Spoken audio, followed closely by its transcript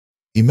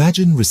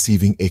Imagine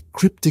receiving a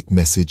cryptic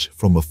message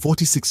from a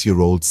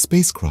 46-year-old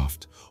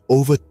spacecraft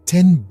over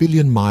 10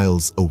 billion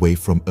miles away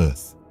from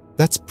Earth.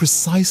 That's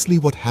precisely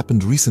what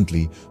happened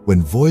recently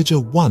when Voyager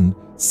 1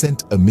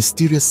 sent a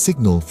mysterious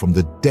signal from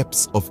the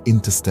depths of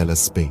interstellar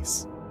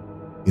space.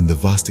 In the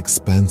vast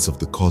expanse of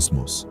the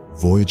cosmos,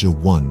 Voyager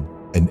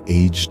 1, an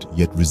aged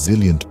yet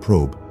resilient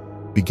probe,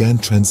 began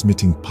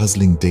transmitting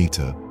puzzling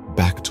data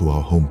back to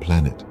our home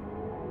planet.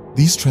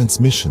 These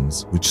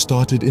transmissions, which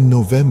started in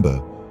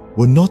November,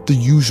 were not the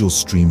usual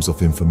streams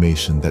of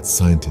information that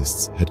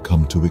scientists had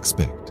come to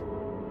expect.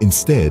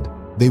 Instead,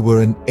 they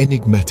were an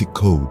enigmatic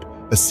code,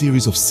 a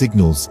series of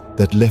signals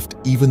that left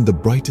even the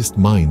brightest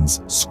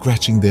minds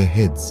scratching their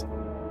heads.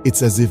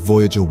 It's as if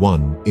Voyager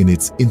 1, in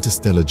its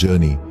interstellar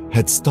journey,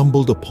 had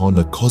stumbled upon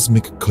a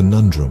cosmic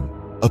conundrum,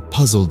 a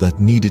puzzle that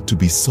needed to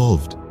be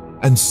solved,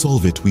 and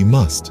solve it we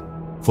must,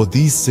 for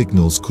these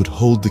signals could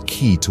hold the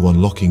key to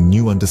unlocking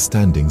new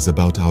understandings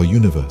about our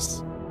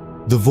universe.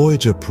 The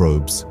Voyager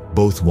probes,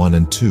 both 1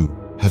 and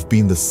 2, have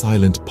been the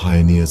silent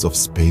pioneers of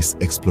space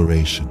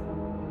exploration.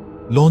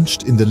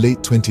 Launched in the late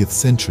 20th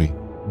century,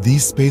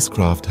 these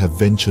spacecraft have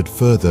ventured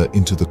further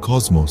into the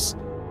cosmos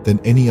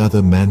than any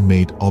other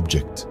man-made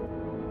object.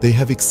 They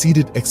have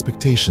exceeded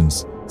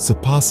expectations,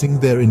 surpassing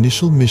their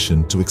initial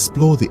mission to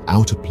explore the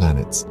outer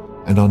planets,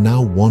 and are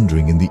now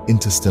wandering in the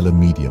interstellar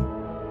medium,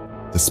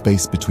 the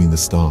space between the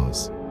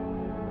stars.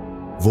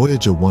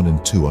 Voyager 1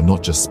 and 2 are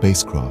not just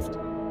spacecraft,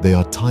 they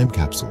are time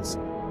capsules,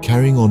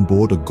 carrying on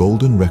board a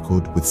golden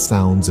record with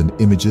sounds and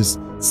images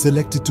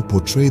selected to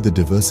portray the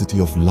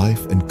diversity of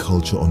life and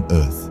culture on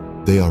Earth.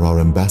 They are our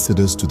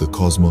ambassadors to the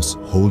cosmos,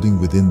 holding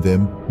within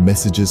them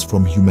messages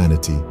from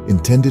humanity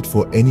intended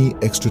for any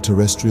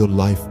extraterrestrial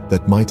life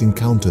that might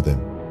encounter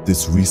them.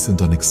 This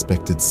recent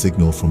unexpected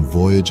signal from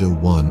Voyager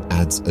 1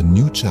 adds a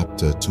new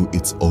chapter to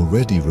its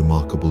already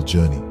remarkable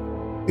journey.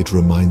 It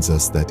reminds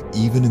us that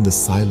even in the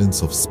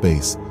silence of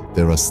space,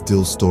 there are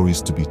still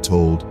stories to be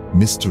told,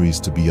 mysteries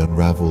to be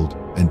unraveled,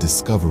 and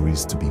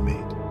discoveries to be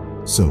made.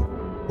 So,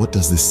 what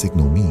does this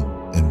signal mean,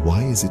 and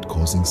why is it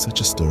causing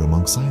such a stir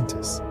among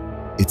scientists?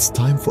 It's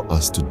time for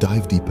us to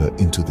dive deeper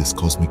into this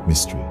cosmic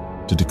mystery,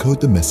 to decode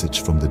the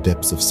message from the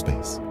depths of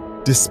space.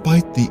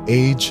 Despite the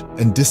age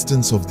and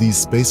distance of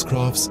these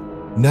spacecrafts,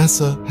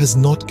 NASA has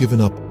not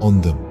given up on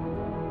them.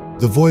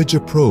 The Voyager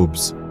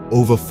probes,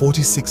 over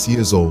 46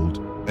 years old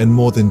and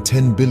more than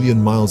 10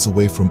 billion miles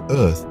away from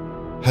Earth,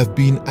 have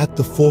been at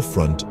the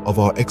forefront of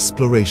our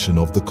exploration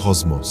of the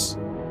cosmos.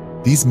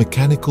 These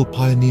mechanical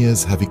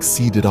pioneers have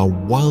exceeded our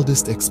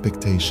wildest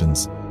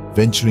expectations,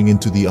 venturing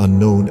into the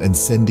unknown and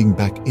sending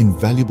back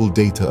invaluable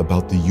data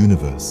about the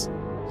universe.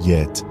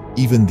 Yet,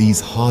 even these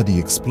hardy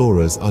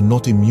explorers are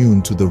not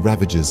immune to the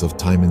ravages of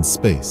time and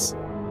space.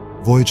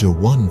 Voyager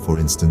 1, for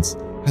instance,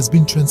 has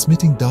been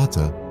transmitting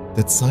data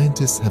that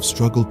scientists have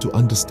struggled to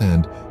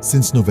understand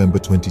since November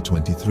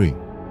 2023.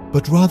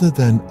 But rather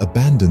than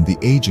abandon the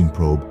aging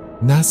probe,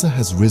 NASA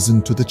has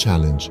risen to the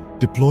challenge,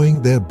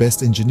 deploying their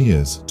best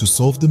engineers to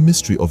solve the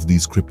mystery of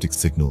these cryptic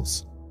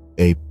signals.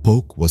 A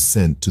poke was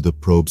sent to the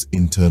probe's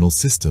internal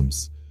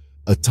systems,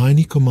 a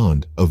tiny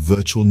command, a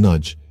virtual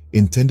nudge,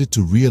 intended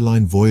to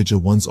realign Voyager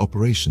 1's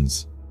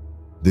operations.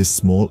 This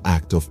small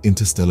act of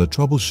interstellar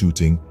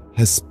troubleshooting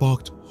has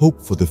sparked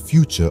hope for the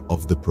future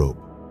of the probe.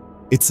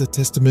 It's a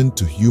testament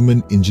to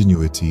human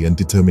ingenuity and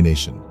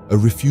determination, a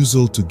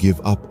refusal to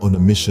give up on a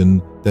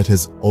mission that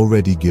has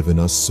already given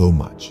us so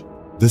much.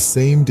 The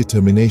same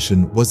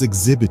determination was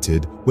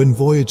exhibited when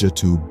Voyager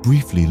 2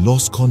 briefly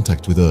lost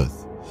contact with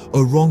Earth.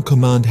 A wrong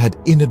command had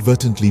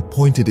inadvertently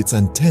pointed its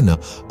antenna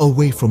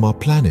away from our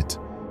planet,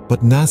 but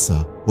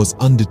NASA was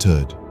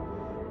undeterred.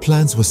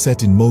 Plans were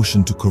set in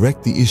motion to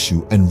correct the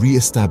issue and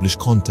re-establish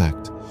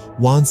contact,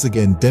 once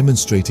again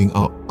demonstrating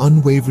our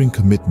unwavering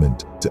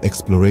commitment to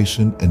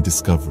exploration and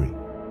discovery.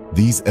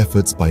 These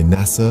efforts by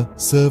NASA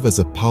serve as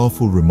a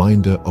powerful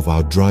reminder of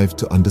our drive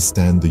to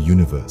understand the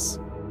universe.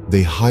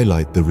 They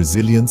highlight the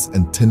resilience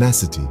and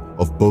tenacity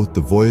of both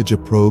the Voyager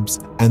probes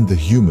and the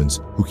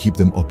humans who keep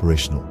them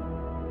operational.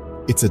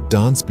 It's a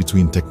dance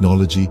between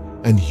technology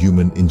and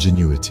human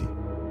ingenuity,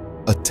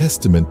 a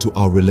testament to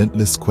our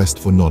relentless quest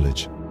for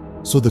knowledge.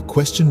 So the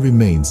question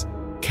remains,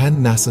 can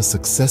NASA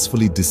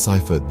successfully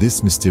decipher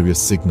this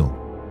mysterious signal?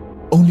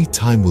 Only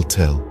time will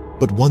tell,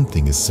 but one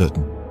thing is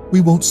certain: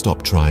 we won't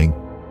stop trying,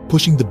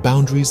 pushing the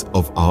boundaries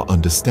of our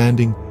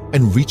understanding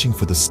and reaching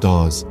for the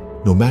stars,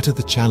 no matter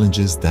the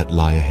challenges that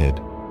lie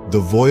ahead. The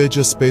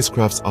Voyager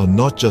spacecrafts are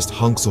not just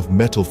hunks of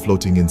metal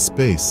floating in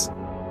space.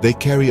 They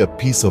carry a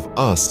piece of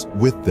us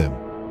with them.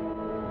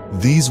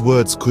 These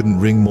words couldn't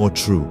ring more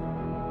true.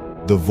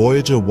 The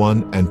Voyager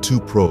 1 and 2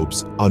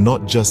 probes are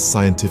not just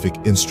scientific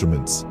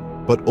instruments,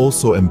 but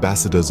also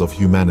ambassadors of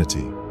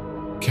humanity,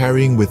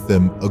 carrying with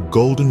them a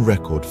golden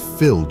record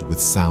filled with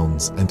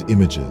sounds and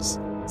images,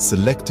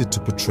 selected to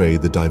portray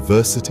the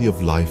diversity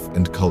of life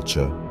and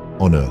culture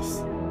on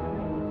Earth.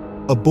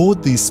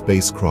 Aboard these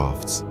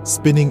spacecrafts,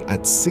 spinning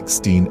at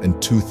 16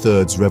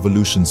 2/3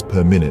 revolutions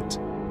per minute,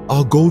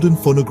 are golden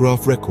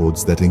phonograph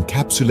records that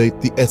encapsulate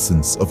the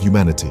essence of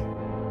humanity.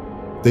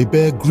 They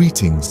bear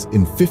greetings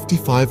in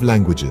 55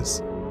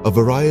 languages, a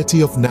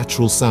variety of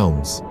natural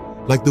sounds,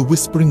 like the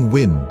whispering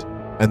wind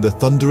and the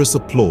thunderous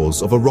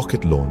applause of a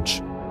rocket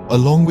launch,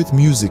 along with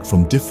music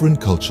from different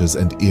cultures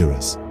and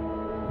eras.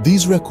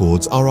 These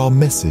records are our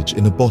message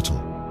in a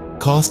bottle,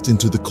 cast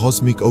into the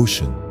cosmic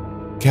ocean,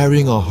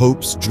 carrying our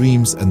hopes,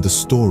 dreams, and the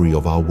story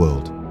of our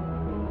world.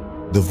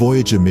 The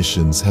Voyager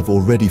missions have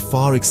already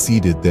far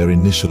exceeded their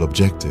initial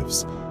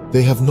objectives.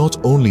 They have not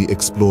only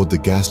explored the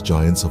gas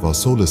giants of our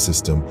solar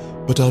system,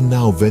 but are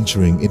now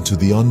venturing into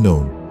the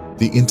unknown,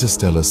 the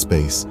interstellar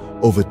space,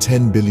 over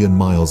 10 billion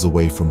miles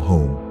away from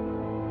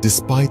home.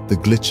 Despite the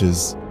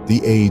glitches,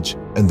 the age,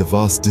 and the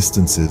vast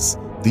distances,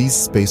 these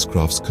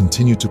spacecrafts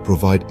continue to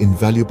provide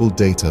invaluable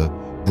data,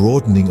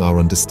 broadening our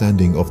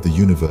understanding of the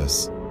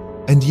universe.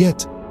 And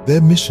yet,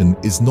 their mission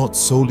is not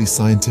solely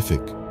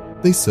scientific.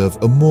 They serve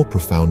a more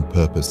profound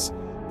purpose.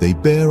 They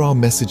bear our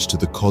message to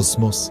the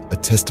cosmos, a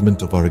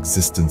testament of our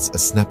existence, a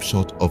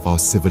snapshot of our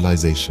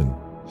civilization.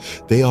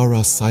 They are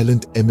our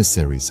silent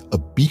emissaries, a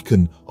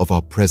beacon of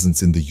our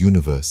presence in the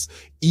universe.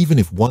 Even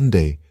if one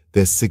day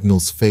their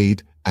signals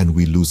fade and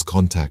we lose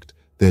contact,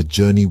 their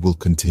journey will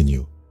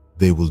continue.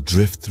 They will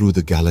drift through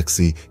the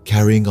galaxy,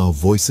 carrying our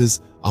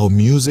voices, our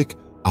music,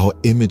 our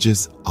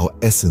images, our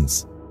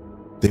essence.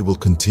 They will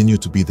continue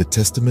to be the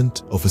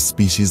testament of a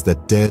species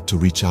that dared to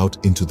reach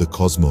out into the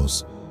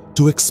cosmos,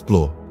 to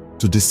explore,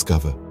 to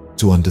discover,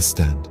 to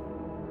understand.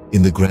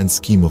 In the grand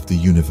scheme of the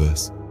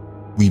universe,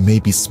 we may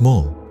be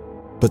small,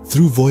 but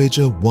through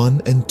Voyager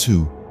 1 and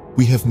 2,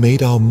 we have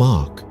made our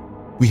mark.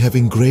 We have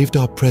engraved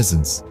our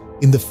presence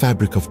in the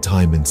fabric of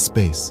time and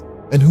space.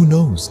 And who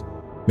knows,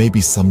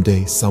 maybe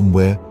someday,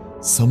 somewhere,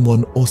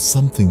 someone or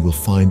something will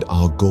find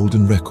our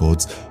golden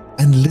records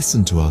and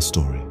listen to our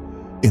story.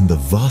 In the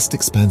vast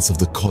expanse of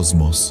the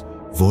cosmos,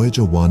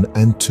 Voyager 1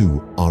 and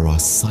 2 are our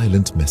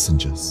silent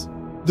messengers.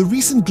 The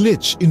recent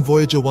glitch in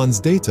Voyager 1's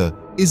data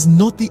is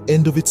not the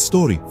end of its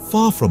story,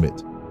 far from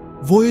it.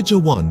 Voyager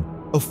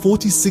 1, a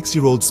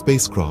 46-year-old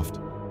spacecraft,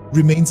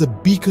 remains a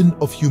beacon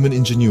of human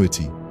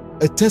ingenuity,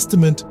 a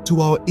testament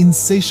to our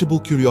insatiable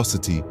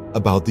curiosity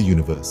about the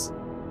universe.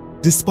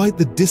 Despite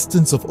the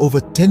distance of over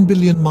 10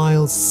 billion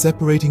miles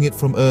separating it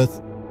from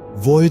Earth,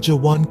 Voyager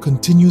 1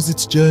 continues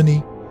its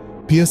journey,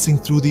 piercing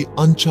through the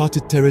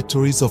uncharted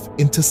territories of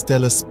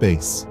interstellar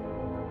space.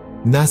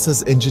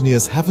 NASA's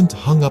engineers haven't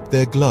hung up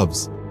their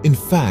gloves. In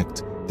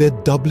fact, they're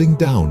doubling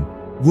down,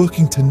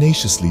 working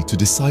tenaciously to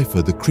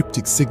decipher the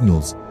cryptic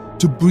signals,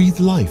 to breathe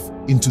life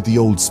into the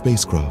old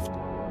spacecraft.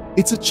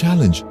 It's a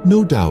challenge,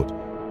 no doubt,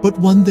 but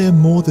one they're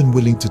more than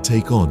willing to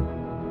take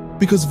on.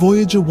 Because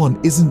Voyager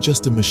 1 isn't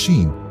just a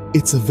machine,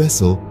 it's a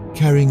vessel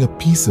carrying a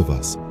piece of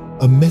us,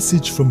 a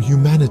message from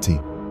humanity,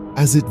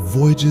 as it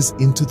voyages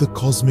into the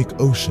cosmic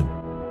ocean.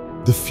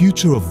 The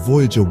future of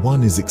Voyager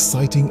 1 is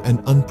exciting and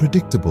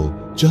unpredictable,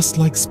 just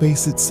like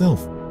space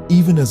itself.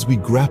 Even as we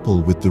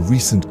grapple with the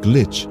recent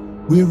glitch,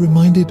 we're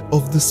reminded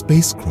of the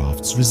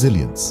spacecraft's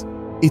resilience.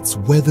 Its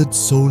weathered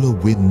solar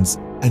winds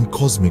and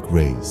cosmic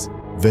rays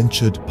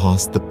ventured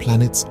past the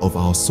planets of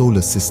our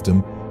solar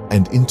system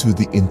and into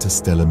the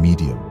interstellar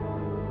medium.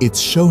 It's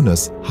shown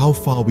us how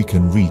far we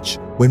can reach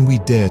when we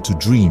dare to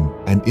dream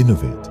and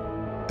innovate.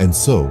 And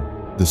so,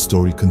 the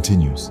story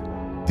continues.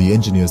 The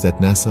engineers at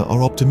NASA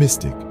are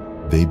optimistic.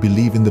 They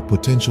believe in the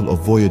potential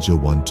of Voyager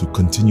 1 to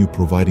continue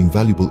providing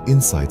valuable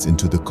insights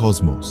into the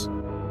cosmos.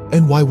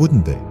 And why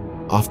wouldn't they?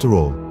 After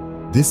all,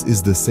 this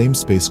is the same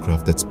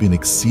spacecraft that's been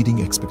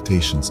exceeding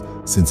expectations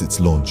since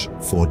its launch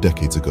 4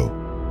 decades ago.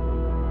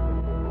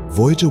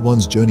 Voyager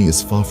 1's journey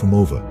is far from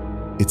over.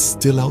 It's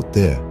still out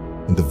there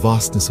in the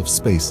vastness of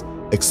space,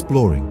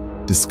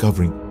 exploring,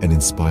 discovering, and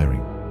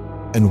inspiring.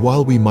 And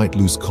while we might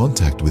lose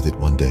contact with it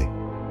one day,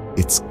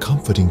 it's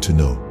comforting to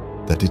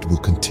know that it will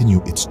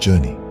continue its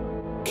journey,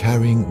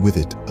 carrying with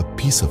it a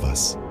piece of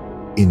us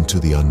into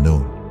the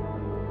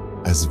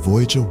unknown. As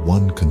Voyager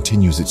 1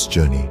 continues its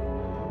journey,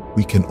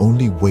 we can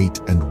only wait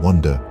and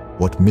wonder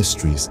what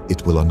mysteries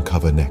it will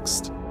uncover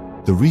next.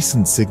 The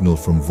recent signal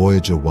from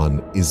Voyager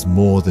 1 is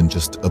more than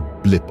just a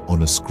blip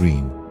on a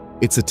screen.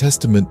 It's a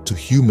testament to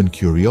human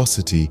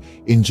curiosity,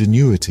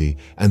 ingenuity,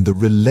 and the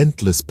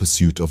relentless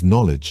pursuit of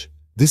knowledge.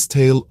 This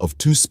tale of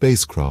 2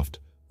 spacecraft,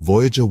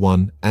 Voyager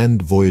 1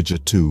 and Voyager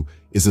 2,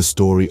 is a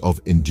story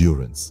of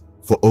endurance.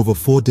 For over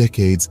 4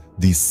 decades,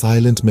 these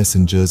silent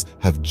messengers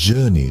have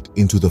journeyed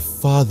into the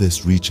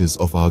farthest reaches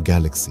of our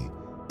galaxy,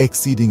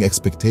 exceeding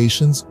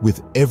expectations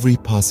with every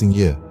passing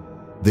year.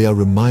 They are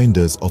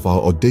reminders of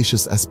our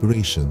audacious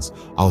aspirations,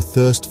 our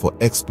thirst for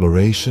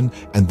exploration,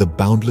 and the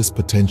boundless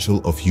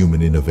potential of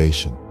human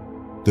innovation.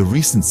 The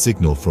recent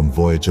signal from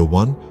Voyager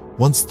 1,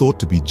 once thought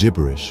to be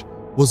gibberish,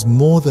 was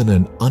more than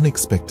an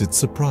unexpected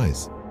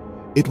surprise.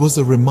 It was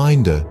a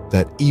reminder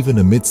that even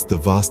amidst the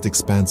vast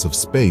expanse of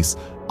space,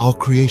 our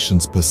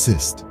creations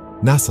persist.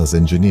 NASA's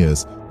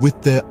engineers,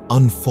 with their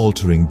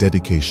unfaltering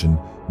dedication,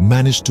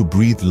 managed to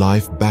breathe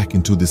life back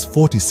into this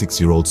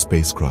 46-year-old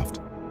spacecraft,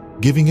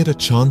 giving it a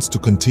chance to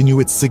continue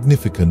its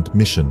significant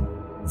mission.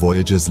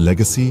 Voyager's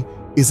legacy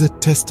is a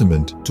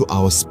testament to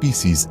our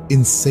species'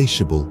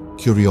 insatiable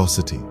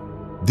curiosity.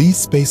 These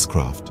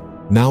spacecraft,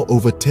 now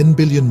over 10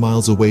 billion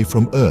miles away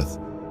from Earth,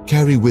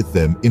 carry with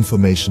them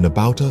information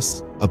about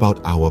us, about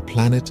our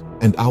planet,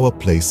 and our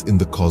place in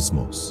the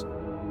cosmos.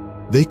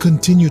 They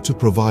continue to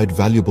provide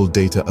valuable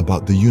data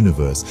about the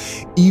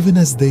universe, even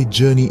as they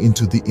journey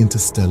into the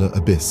interstellar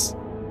abyss.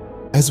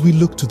 As we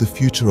look to the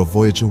future of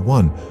Voyager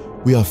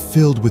 1, we are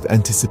filled with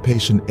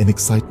anticipation and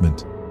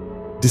excitement.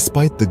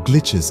 Despite the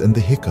glitches and the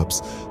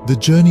hiccups, the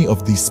journey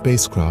of these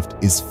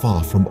spacecraft is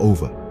far from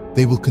over.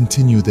 They will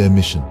continue their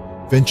mission,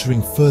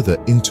 venturing further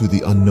into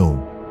the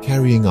unknown,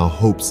 carrying our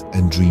hopes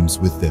and dreams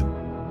with them.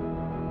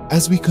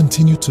 As we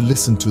continue to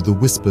listen to the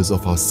whispers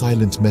of our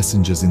silent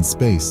messengers in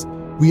space,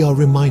 we are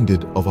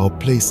reminded of our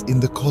place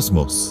in the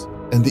cosmos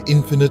and the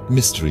infinite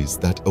mysteries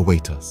that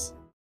await us.